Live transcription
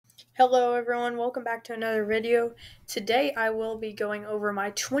Hello everyone, welcome back to another video. Today I will be going over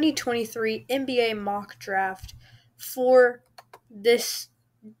my 2023 NBA mock draft for this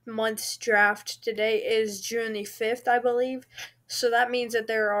month's draft. Today is June the 5th, I believe. So that means that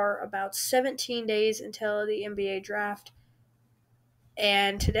there are about 17 days until the NBA draft.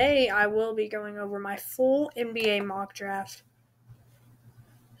 And today I will be going over my full NBA mock draft.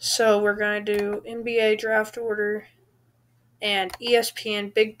 So we're going to do NBA draft order and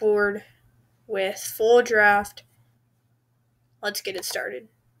ESPN big board with full draft. Let's get it started.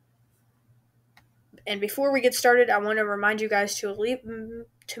 And before we get started, I want to remind you guys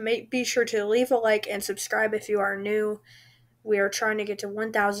be sure to leave a like and subscribe if you are new. We are trying to get to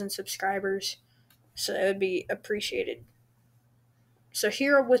 1,000 subscribers, so it would be appreciated. So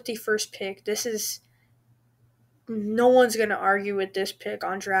here with the first pick, no one's going to argue with this pick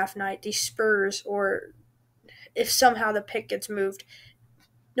on draft night. The Spurs, or if somehow the pick gets moved,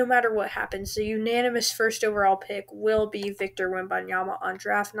 no matter what happens, the unanimous first overall pick will be Victor Wembanyama on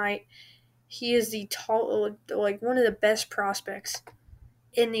draft night. He is one of the best prospects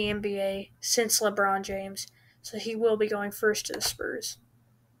in the NBA since LeBron James, so he will be going first to the Spurs.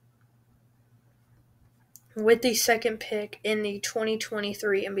 With the second pick in the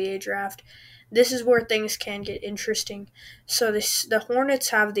 2023 NBA draft, this is where things can get interesting. So the Hornets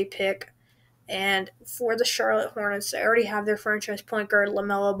have the pick, and for the Charlotte Hornets, they already have their franchise point guard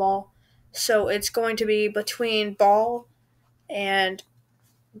LaMelo Ball, so it's going to be between Ball and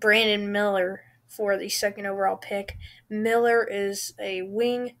Brandon Miller for the second overall pick. Miller is a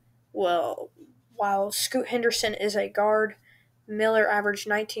wing, while Scoot Henderson is a guard. Miller averaged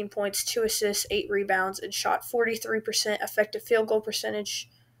 19 points, 2 assists, 8 rebounds, and shot 43% effective field goal percentage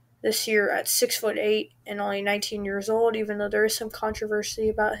this year at 6'8" and only 19 years old, even though there is some controversy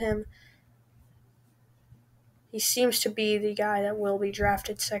about him. He seems to be the guy that will be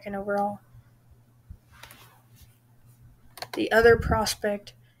drafted second overall. The other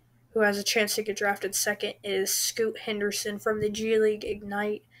prospect who has a chance to get drafted second is Scoot Henderson from the G League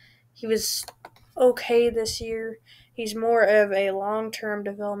Ignite. He was okay this year. He's more of a long-term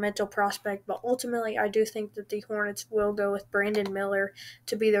developmental prospect, but ultimately I do think that the Hornets will go with Brandon Miller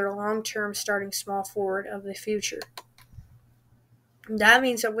to be their long-term starting small forward of the future. That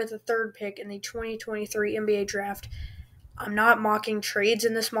means that with the third pick in the 2023 NBA draft, I'm not mocking trades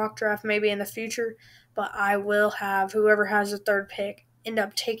in this mock draft maybe in the future, but I will have whoever has the third pick end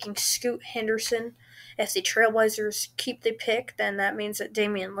up taking Scoot Henderson. If the Trailblazers keep the pick, then that means that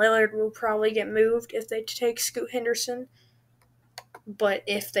Damian Lillard will probably get moved if they take Scoot Henderson. But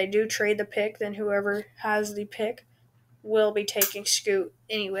if they do trade the pick, then whoever has the pick will be taking Scoot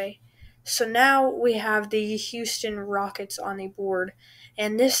anyway. So now we have the Houston Rockets on the board,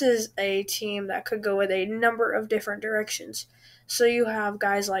 and this is a team that could go with a number of different directions. So you have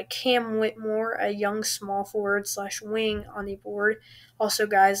guys like Cam Whitmore, a young small forward / wing on the board. Also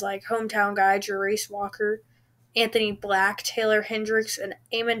guys like hometown guy Jarace Walker, Anthony Black, Taylor Hendricks, and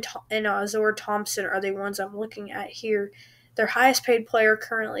Azor Thompson are the ones I'm looking at here. Their highest paid player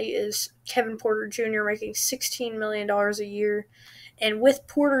currently is Kevin Porter Jr., making $16 million a year. And with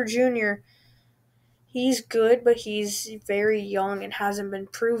Porter Jr., he's good, but he's very young and hasn't been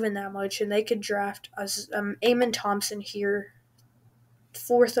proven that much. And they could draft Amen Thompson here,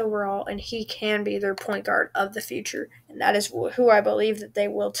 fourth overall, and he can be their point guard of the future. And that is who I believe that they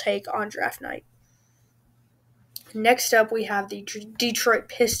will take on draft night. Next up, we have the Detroit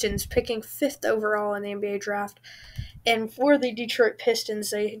Pistons picking fifth overall in the NBA draft. And for the Detroit Pistons,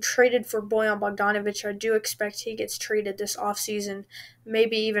 they traded for Bojan Bogdanovic. I do expect he gets traded this offseason.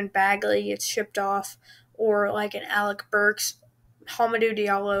 Maybe even Bagley gets shipped off, or like an Alec Burks. Hamidou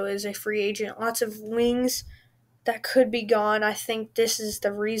Diallo is a free agent. Lots of wings that could be gone. I think this is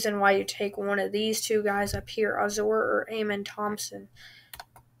the reason why you take one of these two guys up here, Azor or Amen Thompson.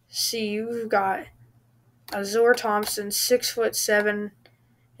 See, you've got Azor Thompson, 6'7",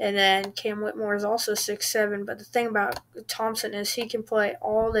 and then Cam Whitmore is also 6'7". But the thing about Thompson is he can play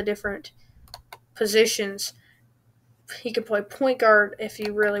all the different positions. He can play point guard if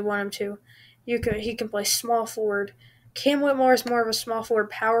you really want him to. He can play small forward. Cam Whitmore is more of a small forward,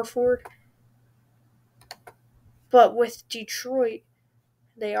 power forward. But with Detroit,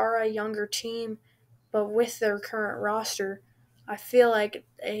 they are a younger team. But with their current roster, I feel like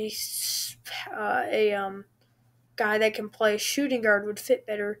a guy that can play shooting guard would fit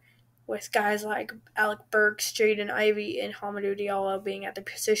better with guys like Alec Burks, Jaden Ivey, and Hamidou Diallo being at the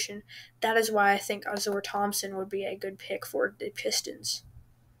position. That is why I think Azor Thompson would be a good pick for the Pistons.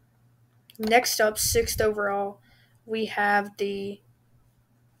 Next up, sixth overall, we have the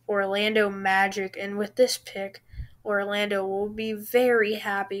Orlando Magic, and with this pick, Orlando will be very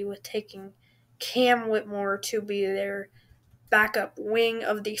happy with taking Cam Whitmore to be their backup wing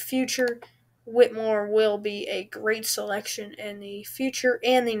of the future. Whitmore will be a great selection in the future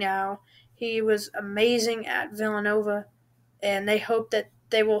and the now. He was amazing at Villanova, and they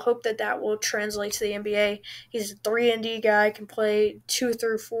will hope that that will translate to the NBA. He's a 3-and-D guy, can play 2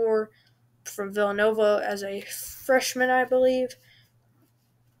 through 4 from Villanova as a freshman, I believe.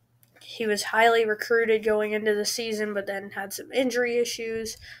 He was highly recruited going into the season, but then had some injury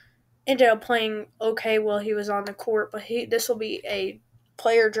issues. Ended up playing okay while he was on the court, but this will be a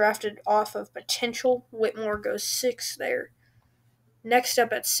player drafted off of potential. Whitmore goes 6th there. Next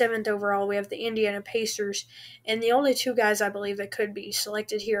up at 7th overall, we have the Indiana Pacers, and the only two guys I believe that could be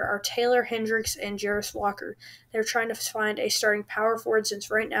selected here are Taylor Hendricks and Jarace Walker. They're trying to find a starting power forward since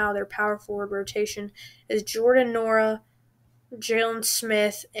right now their power forward rotation is Jordan Nora, Jalen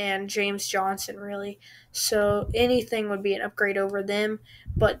Smith, and James Johnson, really. So anything would be an upgrade over them.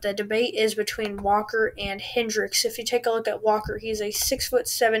 But the debate is between Walker and Hendricks. If you take a look at Walker, he's a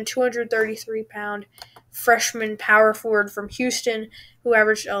 6'7", 233-pound freshman power forward from Houston who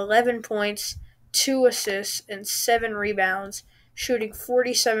averaged 11 points, 2 assists, and 7 rebounds, shooting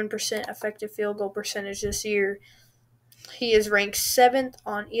 47% effective field goal percentage this year. He is ranked 7th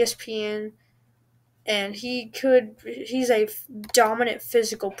on ESPN, and he's a dominant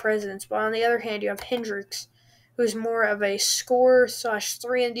physical presence. But on the other hand, you have Hendricks, who's more of a scorer slash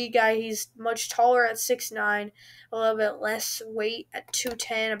 3-and-D guy. He's much taller at 6'9", a little bit less weight at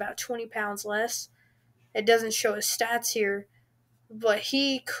 210, about 20 pounds less. It doesn't show his stats here, but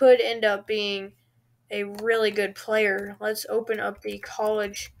he could end up being a really good player. Let's open up the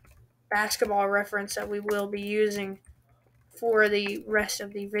college basketball reference that we will be using for the rest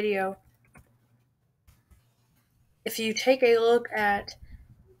of the video. If you take a look at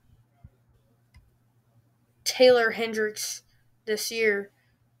Taylor Hendricks this year,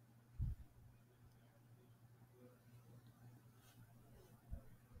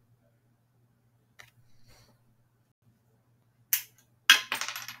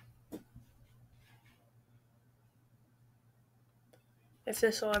 if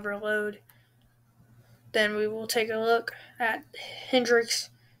this will ever load, then we will take a look at Hendricks.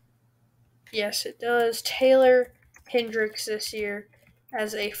 Yes, it does. Taylor Hendricks this year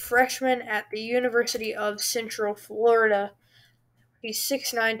as a freshman at the University of Central Florida. He's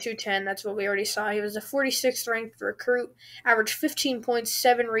 6'9", 210. That's what we already saw. He was a 46th ranked recruit, averaged 15 points,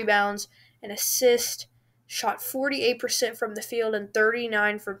 7 rebounds, and assist, shot 48% from the field and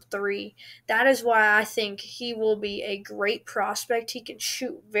 39 from 3. That is why I think he will be a great prospect. He can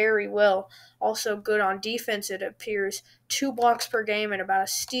shoot very well. Also good on defense, it appears. 2 blocks per game and about a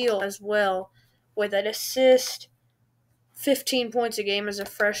steal as well, with an assist, 15 points a game as a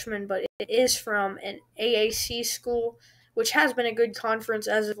freshman, but it is from an AAC school, which has been a good conference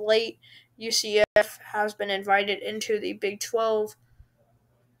as of late. UCF has been invited into the Big 12.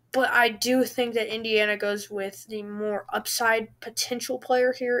 But I do think that Indiana goes with the more upside potential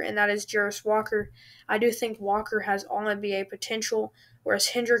player here, and that is Jarace Walker. I do think Walker has all NBA potential, whereas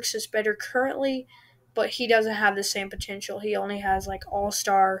Hendricks is better currently, but he doesn't have the same potential. He only has like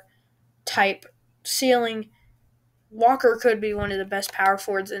all-star type ceiling. Walker could be one of the best power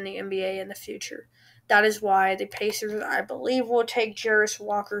forwards in the NBA in the future. That is why the Pacers, I believe, will take Jarace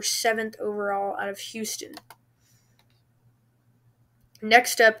Walker 7th overall out of Houston.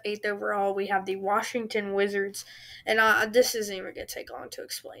 Next up, 8th overall, we have the Washington Wizards, and this isn't even going to take long to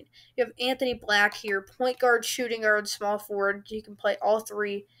explain. You have Anthony Black here, point guard, shooting guard, small forward. He can play all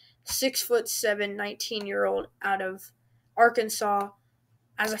three. 6'7", 19-year-old out of Arkansas.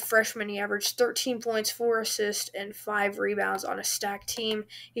 As a freshman, he averaged 13 points, 4 assists, and 5 rebounds on a stacked team.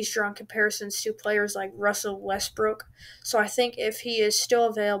 He's drawn comparisons to players like Russell Westbrook. So I think if he is still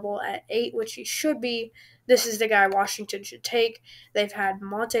available at 8, which he should be, this is the guy Washington should take. They've had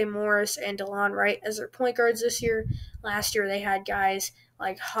Monte Morris and DeLon Wright as their point guards this year. Last year they had guys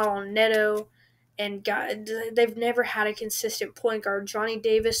like Raul Neto, and they've never had a consistent point guard. Johnny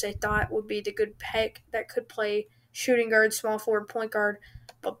Davis, they thought, would be the good pick that could play shooting guard, small forward, point guard.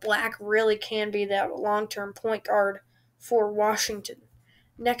 But Black really can be that long-term point guard for Washington.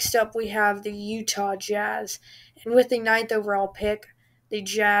 Next up, we have the Utah Jazz. And with the 9th overall pick, the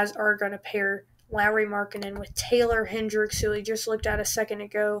Jazz are going to pair Lauri Markkanen with Taylor Hendricks, who we just looked at a second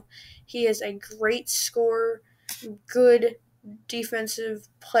ago. He is a great scorer, good defensive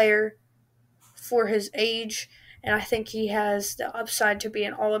player for his age, and I think he has the upside to be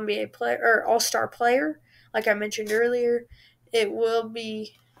an All-NBA player or All-Star player. Like I mentioned earlier, it will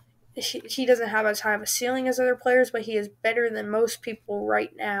be he doesn't have as high of a ceiling as other players, but he is better than most people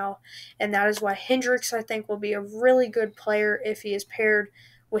right now. And that is why Hendricks, I think, will be a really good player if he is paired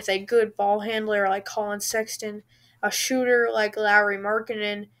with a good ball handler like Colin Sexton, a shooter like Lauri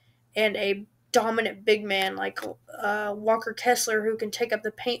Markkanen, and a dominant big man like Walker Kessler who can take up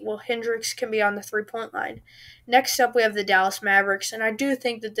the paint while Hendricks can be on the 3-point line. Next up, we have the Dallas Mavericks, and I do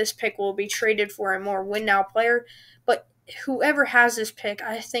think that this pick will be traded for a more win-now player, but whoever has this pick,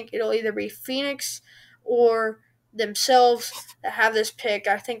 I think it'll either be Phoenix or themselves that have this pick.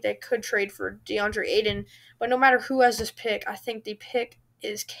 I think they could trade for DeAndre Ayton, but no matter who has this pick, I think the pick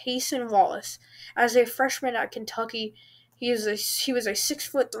is Cason Wallace. As a freshman at Kentucky, he was a 6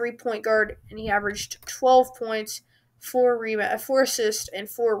 foot 3 point guard, and he averaged 12 points, 4 assists, and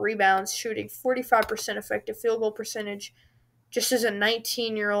 4 rebounds, shooting 45% effective field goal percentage. Just as a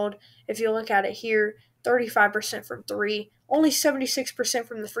 19-year-old, if you look at it here, 35% from three, only 76%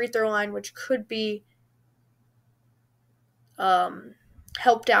 from the free throw line, which could be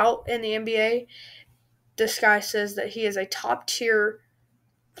helped out in the NBA. This guy says that he is a top tier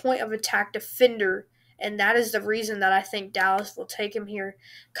point of attack defender, and that is the reason that I think Dallas will take him here.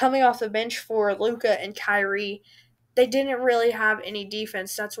 Coming off the bench for Luka and Kyrie, they didn't really have any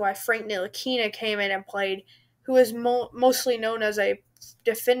defense. That's why Frank Ntilikina came in and played, who is mostly known as a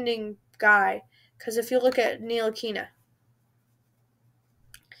defending guy. Because if you look at Ntilikina,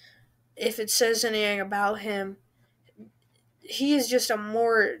 if it says anything about him, he is just a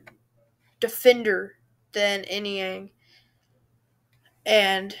more defender than anything.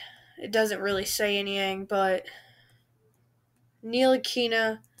 And it doesn't really say anything, but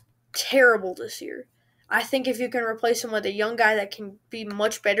Ntilikina, terrible this year. I think if you can replace him with a young guy that can be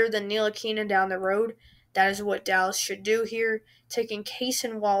much better than Ntilikina down the road, that is what Dallas should do here, taking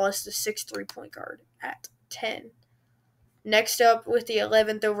Cason Wallace, the 6'3" point guard, at 10. Next up, with the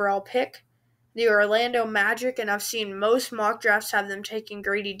 11th overall pick, the Orlando Magic, and I've seen most mock drafts have them taking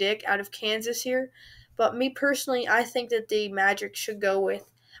Grady Dick out of Kansas here, but me personally, I think that the Magic should go with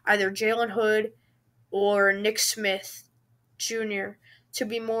either Jalen Hood or Nick Smith Jr. to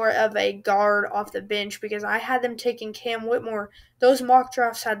be more of a guard off the bench, because I had them taking Cam Whitmore. Those mock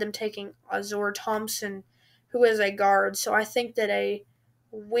drafts had them taking Azor Thompson, who is a guard, so I think that a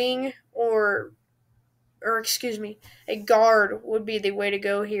wing a guard would be the way to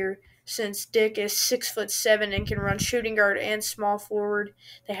go here, since Dick is 6'7" and can run shooting guard and small forward.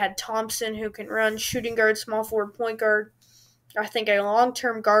 They had Thompson, who can run shooting guard, small forward, point guard. I think a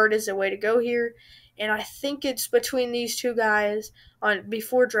long-term guard is the way to go here, and I think it's between these two guys.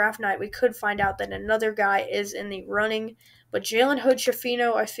 Before draft night, we could find out that another guy is in the running, but Jalen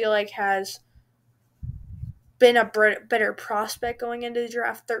Hood-Schifino, I feel like, has been a better prospect going into the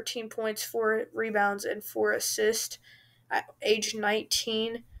draft. 13 points, 4 rebounds, and 4 assists at age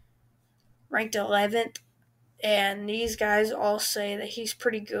 19, ranked 11th. And these guys all say that he's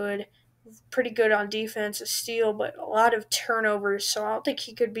pretty good on defense, a steal, but a lot of turnovers. So I don't think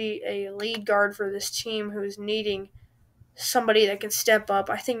he could be a lead guard for this team who's needing somebody that can step up.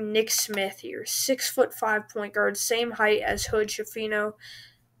 I think Nick Smith here, 6'5" point guard, same height as Hood-Schifino,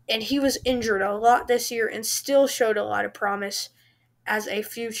 and he was injured a lot this year and still showed a lot of promise as a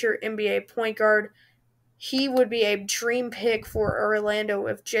future NBA point guard. He would be a dream pick for Orlando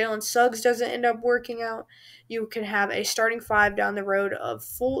if Jalen Suggs doesn't end up working out. You can have a starting five down the road of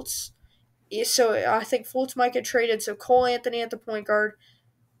Fultz. So I think Fultz might get traded. So Cole Anthony at the point guard,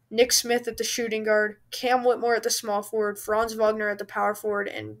 Nick Smith at the shooting guard, Cam Whitmore at the small forward, Franz Wagner at the power forward,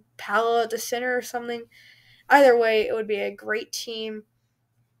 and Paolo at the center or something. Either way, it would be a great team.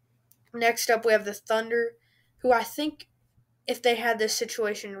 Next up, we have the Thunder, who I think if they had this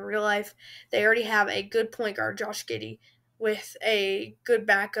situation in real life, they already have a good point guard, Josh Giddey, with a good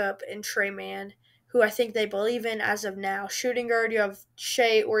backup in Trey Mann, who I think they believe in as of now. Shooting guard, you have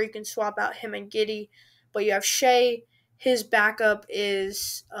Shea, or you can swap out him and Giddey, but you have Shea. His backup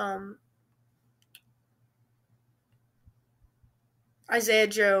is Isaiah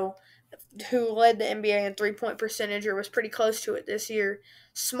Joe, who led the NBA in three-point percentage or was pretty close to it this year.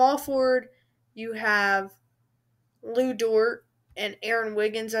 Small forward, you have Lou Dort and Aaron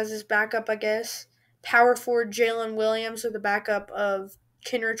Wiggins as his backup, I guess. Power forward, Jalen Williams with the backup of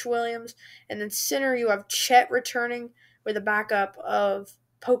Kenrich Williams. And then center, you have Chet returning with a backup of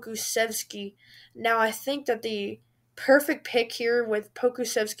Pokusevski. Now, I think that the perfect pick here, with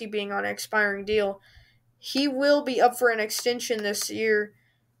Pokusevski being on an expiring deal, he will be up for an extension this year.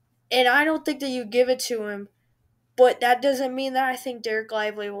 And I don't think that you give it to him. But that doesn't mean that I think Derek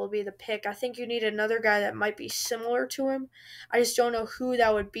Lively will be the pick. I think you need another guy that might be similar to him. I just don't know who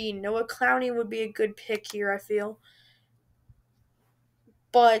that would be. Noah Clowney would be a good pick here, I feel.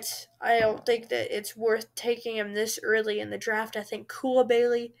 but I don't think that it's worth taking him this early in the draft. I think Kula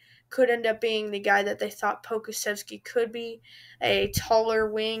Bailey could end up being the guy that they thought Pokusevski could be, a taller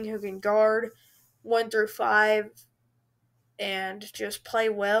wing who can guard 1 through 5 and just play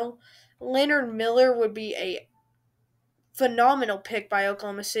well. Leonard Miller would be a phenomenal pick by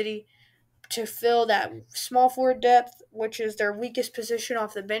Oklahoma City to fill that small forward depth, which is their weakest position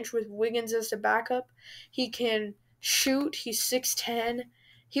off the bench with Wiggins as the backup. He can shoot. He's 6'10".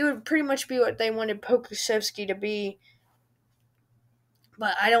 He would pretty much be what they wanted Pokusevski to be,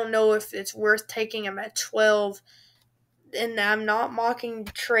 but I don't know if it's worth taking him at 12. And I'm not mocking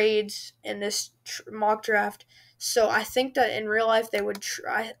trades in this mock draft, so I think that in real life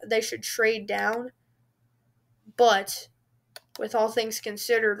they should trade down. But with all things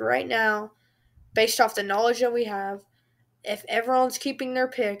considered, right now, based off the knowledge that we have, if everyone's keeping their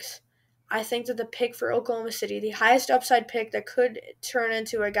picks, I think that the pick for Oklahoma City, the highest upside pick that could turn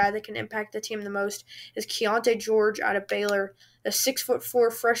into a guy that can impact the team the most, is Keontae George out of Baylor. The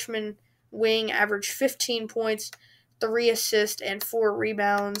 6'4" freshman wing averaged 15 points, 3 assists, and 4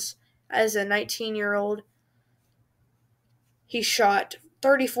 rebounds as a 19-year-old. He shot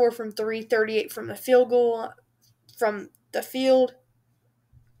 34 from 3, 38 from the field,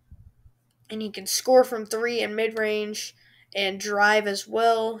 and he can score from 3 in mid-range and drive as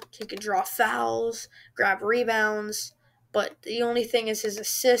well. He can draw fouls, grab rebounds, but the only thing is his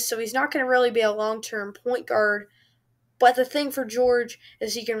assists, so he's not going to really be a long-term point guard. But the thing for George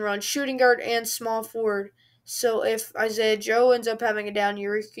is he can run shooting guard and small forward. So if Isaiah Joe ends up having a down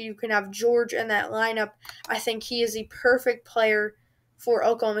year, you can have George in that lineup. I think he is the perfect player for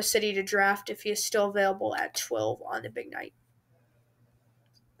Oklahoma City to draft if he is still available at 12 on the big night.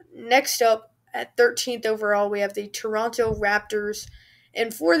 Next up, at 13th overall, we have the Toronto Raptors.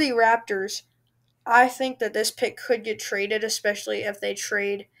 And for the Raptors, I think that this pick could get traded, especially if they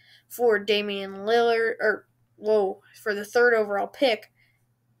trade for Damian Lillard, for the 3rd overall pick.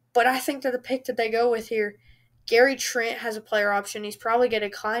 But I think that the pick that they go with here, Gary Trent has a player option. He's probably going to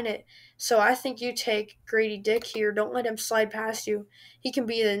decline it. So I think you take Grady Dick here. Don't let him slide past you. He can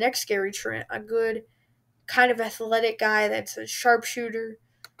be the next Gary Trent, a good kind of athletic guy that's a sharpshooter.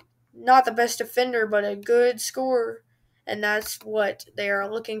 Not the best defender, but a good scorer. And that's what they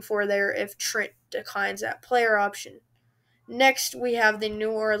are looking for there if Trent declines that player option. Next, we have the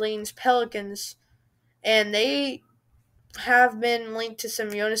New Orleans Pelicans. And they have been linked to some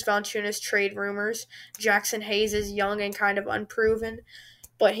Jonas Valanciunas trade rumors. Jackson Hayes is young and kind of unproven,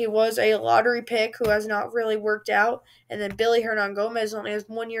 but he was a lottery pick who has not really worked out. And then Billy Hernan-Gomez only has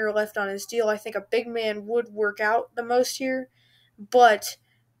 1 year left on his deal. I think a big man would work out the most here, but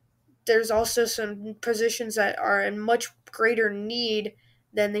there's also some positions that are in much greater need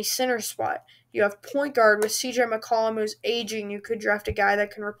than the center spot. You have point guard with CJ McCollum, who's aging. You could draft a guy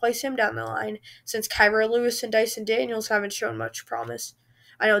that can replace him down the line, since Kyra Lewis and Dyson Daniels haven't shown much promise.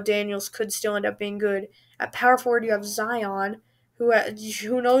 I know Daniels could still end up being good. At power forward, you have Zion,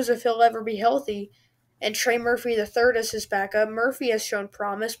 who knows if he'll ever be healthy, and Trey Murphy III as his backup. Murphy has shown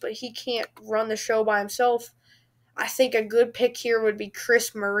promise, but he can't run the show by himself. I think a good pick here would be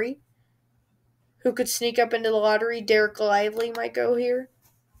Chris Murray, who could sneak up into the lottery. Derek Lively might go here.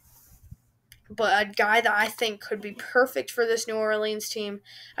 But a guy that I think could be perfect for this New Orleans team,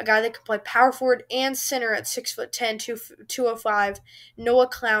 a guy that can play power forward and center at 6'10", 205, Noah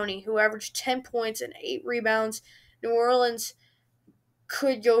Clowney, who averaged 10 points and 8 rebounds. New Orleans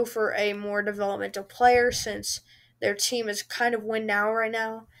could go for a more developmental player since their team is kind of win now right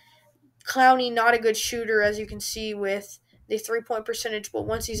now. Clowney, not a good shooter, as you can see with the 3-point percentage, but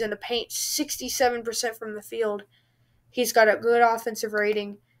once he's in the paint, 67% from the field. He's got a good offensive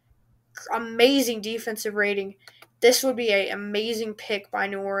rating, amazing defensive rating. This would be an amazing pick by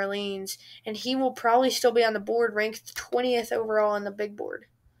New Orleans, and he will probably still be on the board, ranked 20th overall on the big board.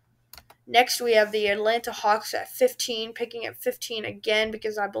 Next, we have the Atlanta Hawks at 15, picking at 15 again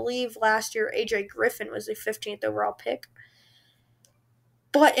because I believe last year AJ Griffin was the 15th overall pick.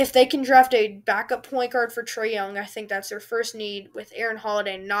 But if they can draft a backup point guard for Trae Young, I think that's their first need, with Aaron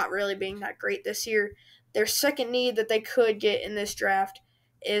Holiday not really being that great this year. Their second need that they could get in this draft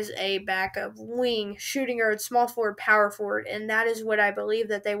is a backup wing, shooting guard, small forward, power forward, and that is what I believe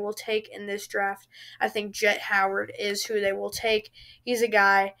that they will take in this draft. I think Jet Howard is who they will take. He's a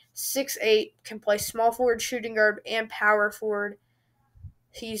guy, 6'8", can play small forward, shooting guard, and power forward.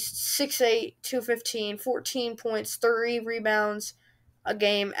 He's 6'8", 215, 14 points, 3 rebounds a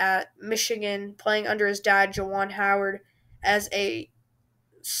game at Michigan, playing under his dad, Juwan Howard, as a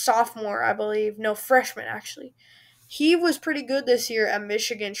sophomore, I believe. No, freshman, actually. He was pretty good this year at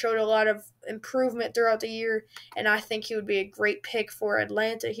Michigan, showed a lot of improvement throughout the year, and I think he would be a great pick for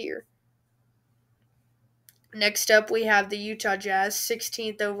Atlanta here. Next up, we have the Utah Jazz,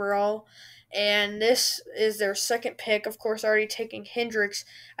 16th overall. And this is their second pick, of course, already taking Hendricks.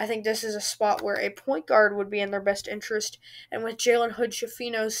 I think this is a spot where a point guard would be in their best interest. And with Jalen Hood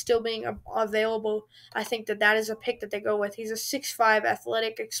Schifino still being available, I think that is a pick that they go with. He's a 6'5",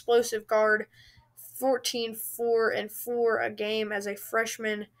 athletic, explosive guard, 14, 4, and 4 a game as a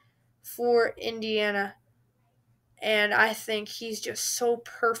freshman for Indiana. And I think he's just so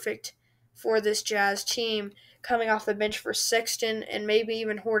perfect for this Jazz team coming off the bench for Sexton and maybe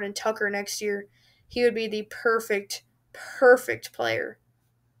even Horton Tucker next year. He would be the perfect player.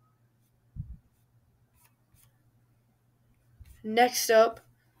 Next up,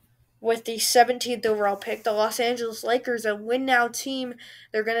 with the 17th overall pick, the Los Angeles Lakers, a win-now team.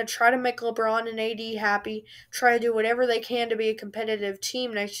 They're going to try to make LeBron and AD happy, try to do whatever they can to be a competitive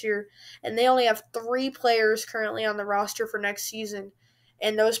team next year. And they only have 3 players currently on the roster for next season.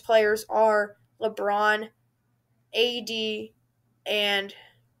 And those players are LeBron, AD, and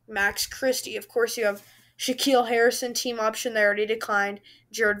Max Christie. Of course, you have Shaquille Harrison, team option. They already declined.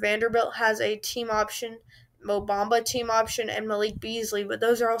 Jared Vanderbilt has a team option. Mo Bamba team option, and Malik Beasley, but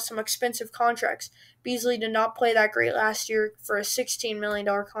those are all some expensive contracts. Beasley did not play that great last year for a $16 million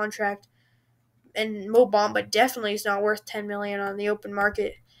contract, and Mo Bamba definitely is not worth $10 million on the open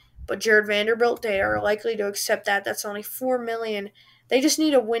market. But Jared Vanderbilt, they are likely to accept that. That's only $4 million. They just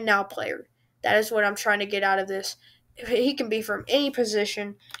need a win now player. That is what I'm trying to get out of this. He can be from any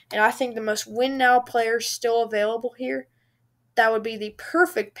position, and I think the most win now player still available here, that would be the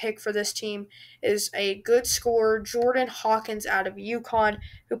perfect pick for this team, is a good scorer, Jordan Hawkins out of UConn,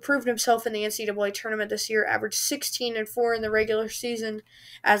 who proved himself in the NCAA tournament this year, averaged 16 and 4 in the regular season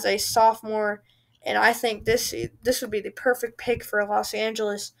as a sophomore, and I think this would be the perfect pick for Los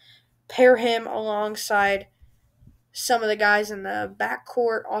Angeles. Pair him alongside some of the guys in the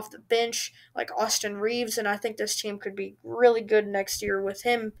backcourt off the bench, like Austin Reeves, and I think this team could be really good next year with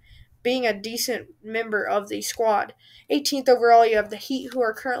him being a decent member of the squad. 18th overall, you have the Heat, who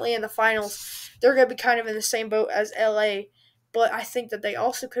are currently in the finals. They're going to be kind of in the same boat as LA, but I think that they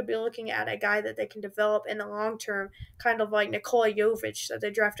also could be looking at a guy that they can develop in the long term, kind of like Nikola Jovic that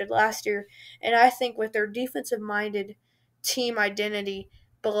they drafted last year. And I think with their defensive-minded team identity,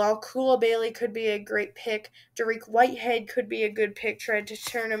 Bilal Coulibaly could be a great pick. Dariq Whitehead could be a good pick, trying to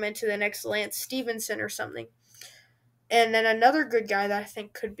turn him into the next Lance Stevenson or something. And then another good guy that I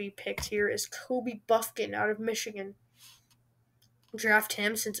think could be picked here is Kobe Buffkin out of Michigan. Draft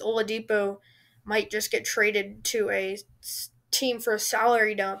him since Oladipo might just get traded to a team for a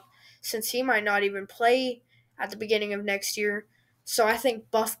salary dump, since he might not even play at the beginning of next year. So I think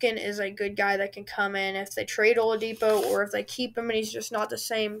Buffkin is a good guy that can come in if they trade Oladipo or if they keep him and he's just not the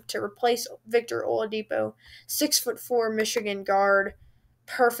same, to replace Victor Oladipo. 6'4" Michigan guard.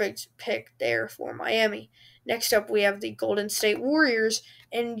 Perfect pick there for Miami. Next up, we have the Golden State Warriors,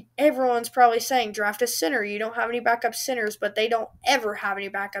 and everyone's probably saying draft a center. You don't have any backup centers, but they don't ever have any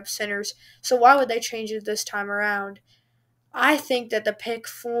backup centers. So why would they change it this time around? I think that the pick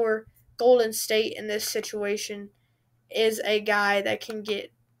for Golden State in this situation is a guy that can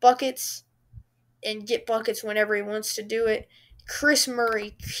get buckets and get buckets whenever he wants to do it. Chris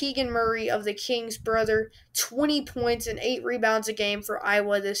Murray, Keegan Murray of the Kings brother, 20 points and 8 rebounds a game for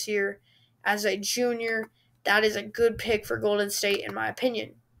Iowa this year as a junior. That is a good pick for Golden State, in my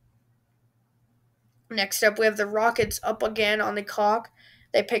opinion. Next up, we have the Rockets up again on the clock.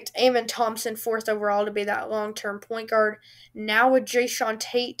 They picked Amen Thompson, 4th overall, to be that long-term point guard. Now with Jae'Sean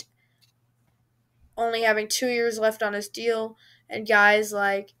Tate only having 2 years left on his deal, and guys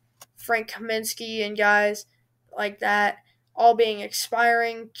like Frank Kaminsky and guys like that all being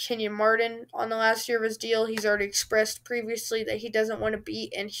expiring. Kenyon Martin on the last year of his deal, he's already expressed previously that he doesn't want to be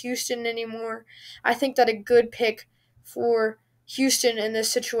in Houston anymore. I think that a good pick for Houston in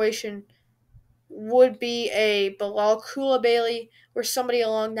this situation would be a Bilal Coulibaly or somebody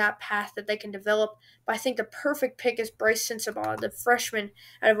along that path that they can develop. But I think the perfect pick is Bryce Sensabaugh, the freshman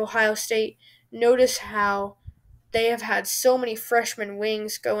out of Ohio State. Notice how they have had so many freshman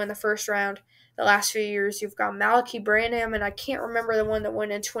wings go in the first round the last few years. You've got Malachi Branham, and I can't remember the one that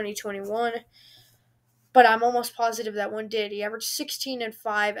went in 2021, but I'm almost positive that one did. He averaged 16 and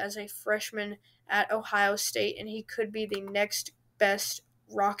 5 as a freshman at Ohio State, and he could be the next best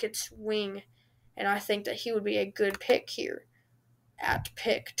Rockets wing, and I think that he would be a good pick here at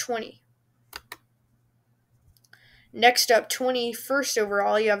pick 20. Next up, 21st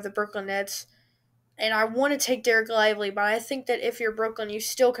overall, you have the Brooklyn Nets. And I want to take Derek Lively, but I think that if you're Brooklyn, you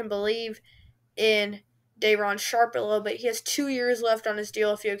still can believe in Day'Ron Sharpe a little bit. He has 2 years left on his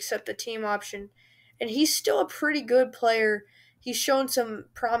deal if you accept the team option, and he's still a pretty good player. He's shown some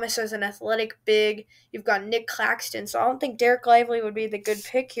promise as an athletic big. You've got Nick Claxton, so I don't think Derek Lively would be the good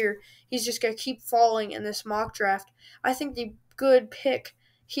pick here. He's just going to keep falling in this mock draft. I think the good pick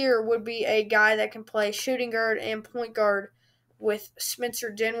here would be a guy that can play shooting guard and point guard. With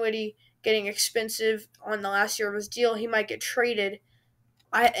Spencer Dinwiddie getting expensive on the last year of his deal, he might get traded.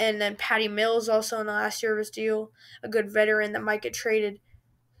 And then Patty Mills also in the last year of his deal, a good veteran that might get traded.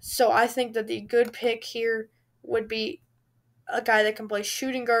 So I think that the good pick here would be a guy that can play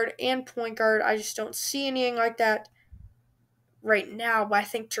shooting guard and point guard. I just don't see anything like that right now, but I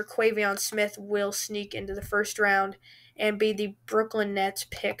think Terquavion Smith will sneak into the first round and be the Brooklyn Nets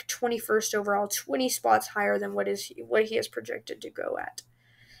pick, 21st overall, 20 spots higher than what he is projected to go at.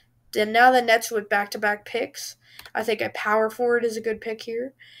 Then now the Nets with back-to-back picks. I think a power forward is a good pick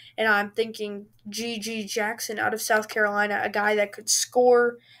here. And I'm thinking G.G. Jackson out of South Carolina, a guy that could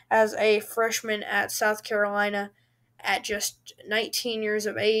score as a freshman at South Carolina at just 19 years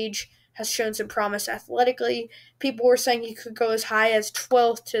of age, has shown some promise athletically. People were saying he could go as high as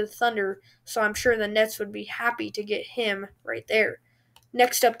 12th to the Thunder, so I'm sure the Nets would be happy to get him right there.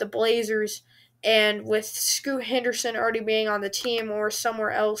 Next up, the Blazers. And with Scoot Henderson already being on the team or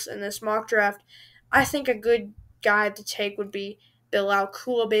somewhere else in this mock draft, I think a good guy to take would be Bilal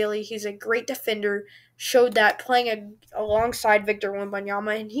Coulibaly. He's a great defender, showed that playing alongside Victor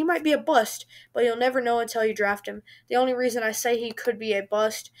Wembanyama, and he might be a bust, but you'll never know until you draft him. The only reason I say he could be a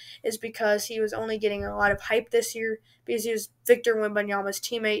bust is because he was only getting a lot of hype this year because he was Victor Wembanyama's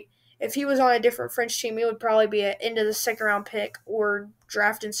teammate. If he was on a different French team, he would probably be an end of the second round pick or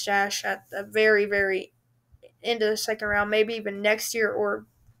draft and stash at the very, very end of the second round, maybe even next year or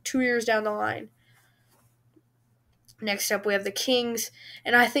 2 years down the line. Next up, we have the Kings,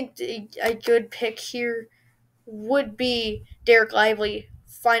 and I think a good pick here would be Derek Lively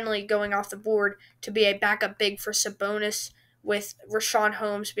finally going off the board to be a backup big for Sabonis, with Rashawn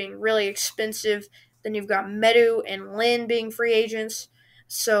Holmes being really expensive. Then you've got Medu and Lynn being free agents.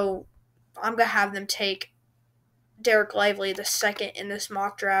 So I'm going to have them take Derek Lively the second in this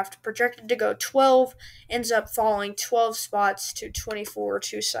mock draft. Projected to go 12, ends up falling 12 spots to 24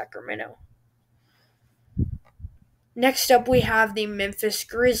 to Sacramento. Next up, we have the Memphis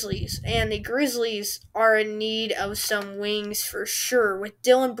Grizzlies, and the Grizzlies are in need of some wings for sure. With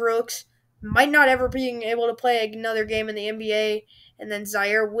Dillon Brooks, might not ever being able to play another game in the NBA, and then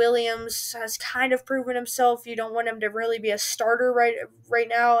Zaire Williams has kind of proven himself. You don't want him to really be a starter right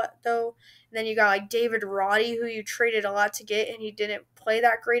now, though. And then you got like David Roddy, who you traded a lot to get, and he didn't play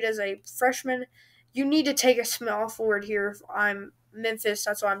that great as a freshman. You need to take a small forward here. If I'm Memphis,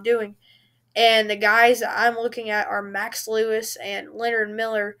 that's what I'm doing. And the guys that I'm looking at are Max Lewis and Leonard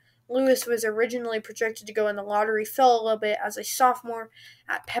Miller. Lewis was originally projected to go in the lottery, fell a little bit as a sophomore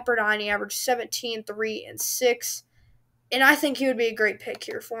at Pepperdine. He averaged 17, 3, and 6. And I think he would be a great pick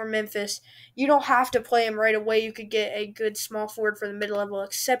here for Memphis. You don't have to play him right away. You could get a good small forward for the mid-level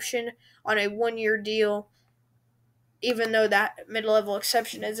exception on a one-year deal, even though that mid-level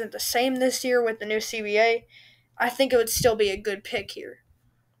exception isn't the same this year with the new CBA. I think it would still be a good pick here.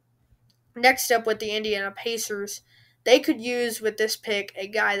 Next up with the Indiana Pacers, they could use with this pick a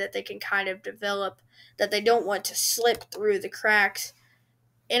guy that they can kind of develop, that they don't want to slip through the cracks.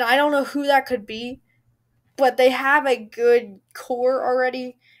 And I don't know who that could be, but they have a good core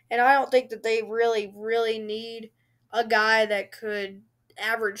already, and I don't think that they really, really need a guy that could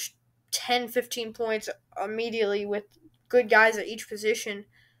average 10, 15 points immediately with good guys at each position.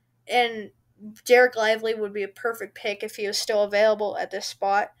 And Derek Lively would be a perfect pick if he was still available at this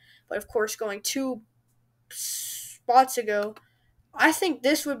spot. But of course, going 2 spots ago, I think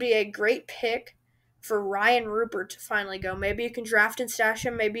this would be a great pick for Ryan Rupert to finally go. Maybe you can draft and stash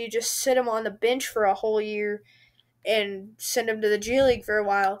him. Maybe you just sit him on the bench for a whole year and send him to the G League for a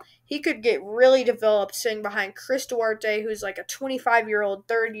while. He could get really developed sitting behind Chris Duarte, who's like a 25-year-old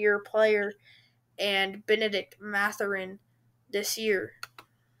third-year player, and Benedict Mathurin this year.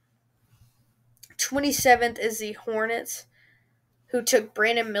 27th is the Hornets, who took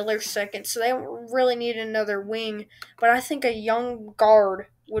Brandon Miller second, so they don't really need another wing. But I think a young guard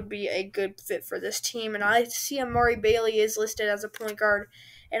would be a good fit for this team, and I see Amari Bailey is listed as a point guard,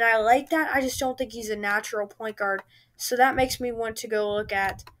 and I like that. I just don't think he's a natural point guard, so that makes me want to go look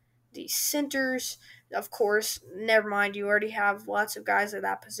at the centers. Of course, never mind, you already have lots of guys at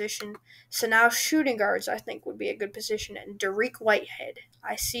that position. So now shooting guards, I think, would be a good position. And Dariq Whitehead,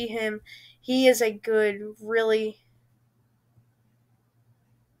 I see him. He is a good, really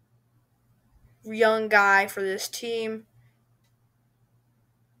young guy for this team.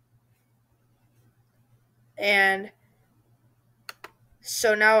 And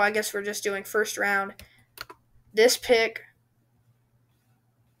so now I guess we're just doing first round. This pick,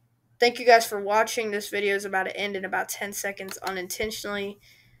 thank you guys for watching. This video is about to end in about 10 seconds unintentionally.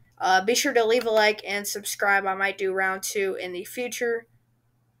 Be sure to leave a like and subscribe. I might do round 2 in the future.